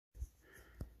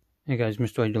Hey guys,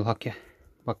 MrWaheedulHaque here,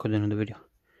 back with another video.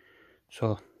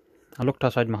 So I looked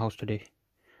outside my house today,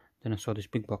 then I saw this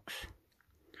big box,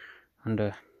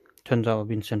 and turns out I've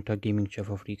been sent a gaming chair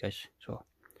for free, guys. So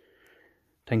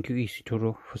thank you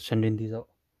eSituro for sending these out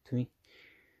to me.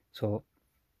 So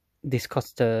this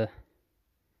cost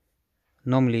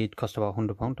normally it cost about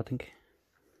 £100, I think.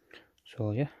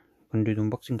 So yeah, I'm gonna do the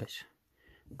unboxing, guys.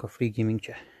 Got a free gaming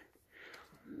chair.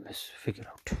 Let's figure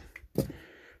out.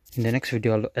 In the next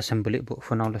video I'll assemble it, but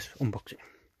for now let's unbox it.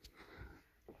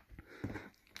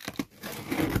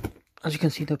 As you can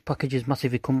see, the package is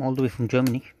massive. It come all the way from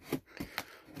Germany.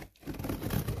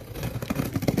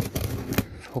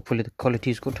 So hopefully the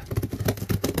quality is good.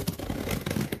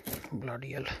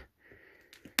 Bloody hell.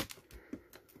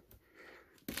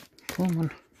 Come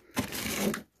on.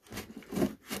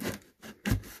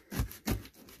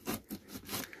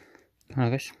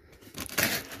 Alright guys,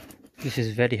 this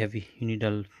is very heavy. You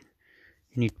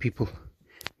need people.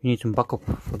 You need some backup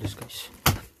for this, guys.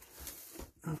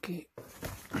 Okay.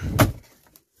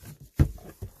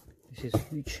 This is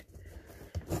huge.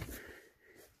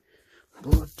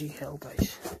 Bloody hell,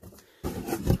 guys.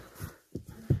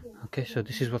 Okay, so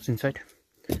this is what's inside.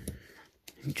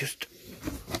 Just,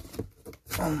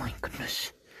 oh my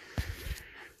goodness.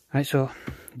 Right, so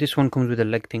this one comes with a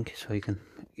leg thing, so it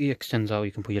extends out.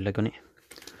 You can put your leg on it.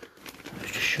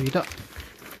 Let's just show you that.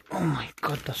 Oh my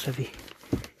god, that's heavy.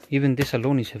 Even this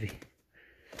alone is heavy.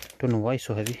 Don't know why it's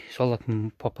so heavy. It's all like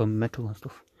proper metal and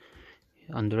stuff,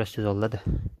 and the rest is all leather.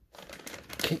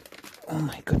 Okay. Oh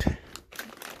my god.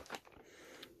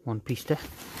 One piece there.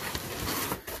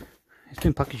 It's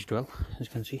been packaged well, as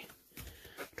you can see.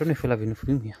 Don't know if we'll have enough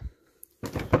room here.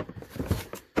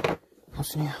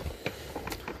 What's in here?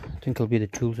 I think it'll be the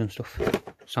tools and stuff.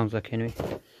 Sounds like, anyway.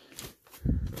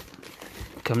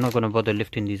 Okay, I'm not gonna bother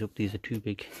lifting these up. These are too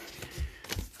big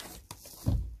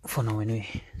for now, anyway.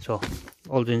 So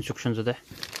all the instructions are there.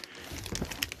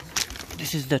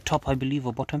 This is the top, I believe,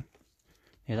 or bottom.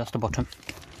 Yeah, that's the bottom.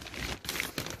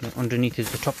 Yeah, underneath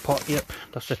is the top part. Yep,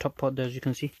 that's the top part there, as you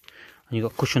can see. And you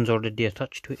got cushions already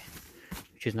attached to it,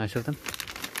 which is nice of them.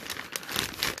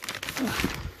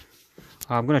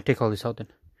 I'm gonna take all this out then,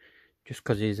 just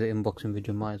because it's an unboxing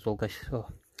video, might as well, guys. So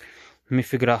let me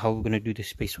figure out how we're gonna do this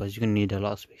space wise. You're gonna need a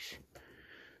lot of space.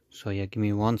 So yeah, give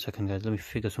me 1 second, guys. Let me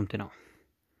figure something out.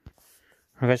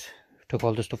 Alright guys, took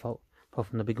all the stuff out, apart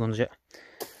from the big ones yet.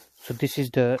 So this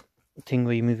is the thing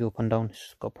where you move it up and down.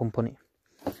 It's got a pump on it,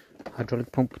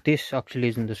 hydraulic pump. This actually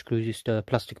isn't the screws, it's the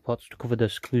plastic parts to cover the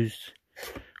screws.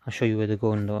 I'll show you where they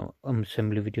go in the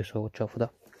assembly video, so watch out for that.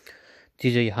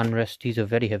 These are your hand rests. These are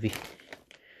very heavy.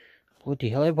 What the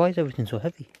hell, why is everything so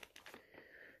heavy?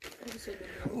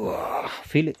 Whoa,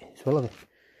 feel it, it's all of it.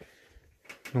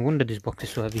 No wonder this box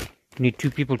is so heavy. You need 2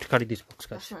 people to carry this box,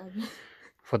 guys.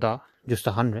 For that, just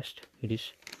a hand rest it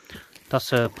is.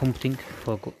 That's a pump thing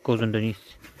for goes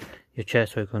underneath your chair,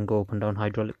 so you can go up and down,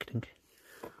 hydraulic thing.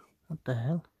 What the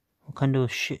hell? What kind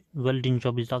of shit welding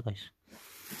job is that, guys?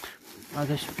 Alright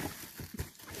guys,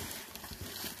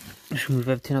 just move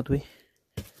everything out the way.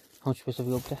 How much space have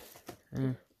you up there?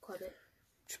 Quite a bit.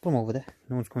 Just put them over there.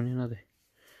 No one's going in, are they?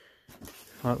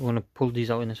 Alright, we're gonna pull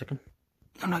these out in a second.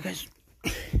 Alright guys.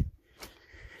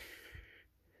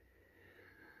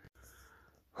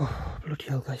 Oh, bloody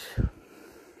hell, guys.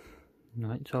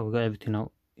 Alright, so we got everything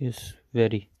out. It's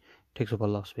takes up a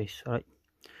lot of space. Alright,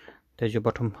 there's your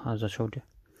bottom, as I showed you.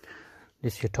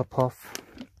 This is your top half,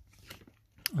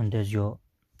 and there's your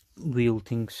wheel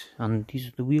things, and these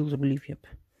are the wheels, I believe. Yep,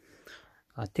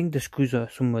 I think the screws are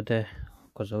somewhere there,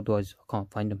 because otherwise I can't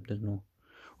find them. There's no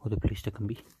other place they can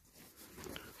be.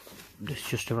 This is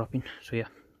just a wrapping. So yeah,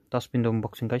 that's been the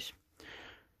unboxing, guys.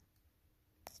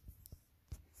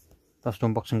 That's the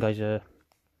unboxing, guys.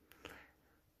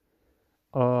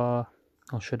 Or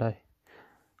should I?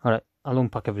 Alright, I'll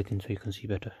unpack everything so you can see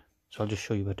better. So I'll just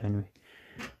show you better anyway.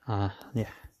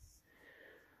 Yeah.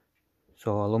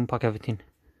 So I'll unpack everything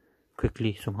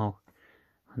quickly somehow,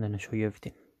 and then I'll show you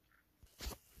everything.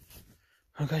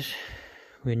 Alright guys,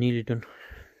 we're nearly done.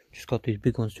 Just got these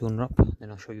big ones to unwrap,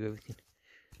 then I'll show you everything.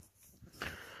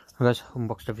 Alright guys,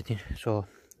 unboxed everything. So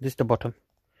this is the bottom.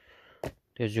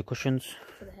 There's your cushions.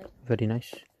 For the head. Very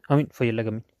nice. I mean, for your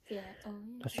leg, Yeah.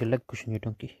 That's your leg cushion, you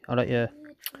donkey. Alright, yeah.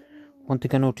 One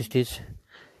thing I noticed is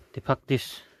they packed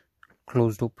this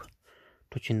closed up,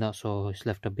 touching that, so it's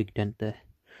left a big dent there.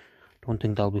 Don't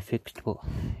think that'll be fixed, but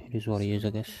it is what it is,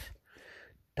 I guess.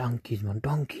 Donkeys, man,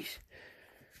 donkeys.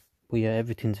 But yeah,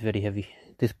 everything's very heavy.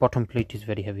 This bottom plate is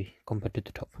very heavy compared to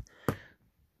the top.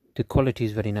 The quality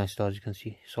is very nice though, as you can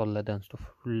see. It's all leather and stuff,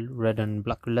 red and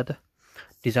black leather.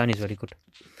 Design is very good.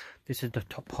 This is the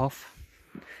top half.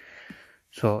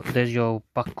 So there's your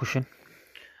back cushion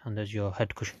and there's your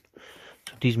head cushion.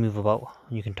 So these move about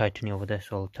and you can tighten it over there,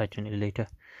 so I'll tighten it later,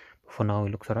 but for now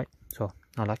it looks alright. So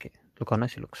I like it. Look how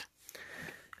nice it looks.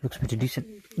 It looks pretty decent.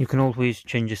 You can always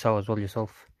change this out as well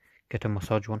yourself, get a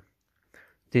massage one.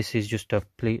 This is just a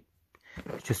plate,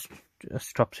 just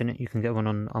straps in it. You can get one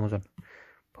on Amazon,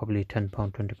 probably £10,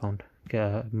 £20. Get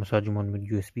a massaging one with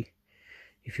USB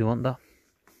if you want that.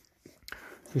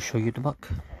 Just show you the back.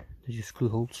 There's your screw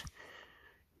holes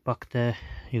back there.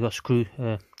 You got screw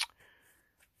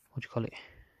what do you call it,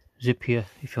 zip here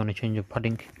if you want to change your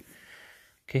padding.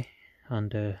 Okay,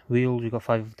 and wheels, you got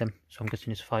 5 of them, so I'm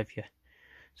guessing it's 5 here.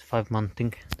 It's a 5-man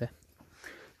thing there.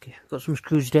 Okay, got some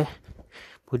screws there,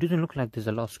 but it doesn't look like there's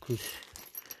a lot of screws.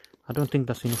 I don't think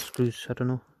that's enough screws. I don't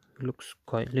know, it looks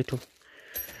quite little,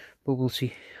 but we'll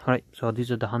see. Alright, so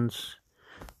these are the hands,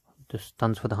 the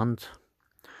stands for the hands.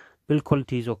 Build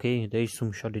quality is okay. There is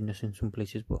some shoddiness in some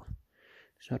places, but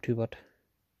it's not too bad.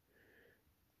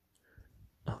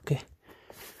 Okay,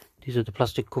 these are the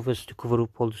plastic covers to cover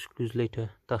up all the screws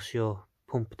later. That's your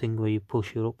pump thing where you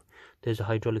push it up. There's a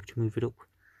hydraulic to move it up,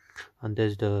 and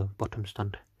there's the bottom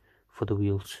stand for the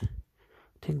wheels. I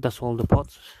think that's all the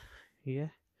parts. Yeah,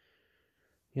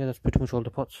 that's pretty much all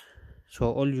the parts.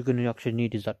 So all you're going to actually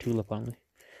need is that tool apparently,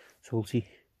 so we'll see.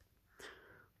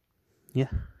 Yeah,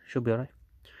 should be alright.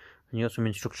 And you got some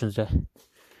instructions there.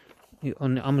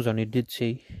 On Amazon it did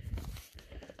say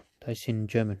that's in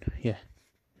German. Yeah,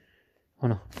 oh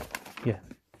no, yeah.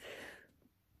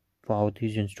 Wow,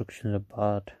 these instructions are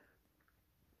bad.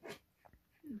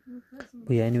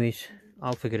 But yeah, anyways,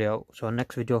 I'll figure it out. So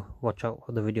next video, watch out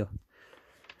for the video.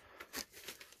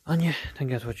 And yeah,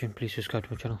 thank you guys for watching. Please subscribe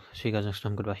to my channel. See you guys next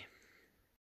time. Goodbye.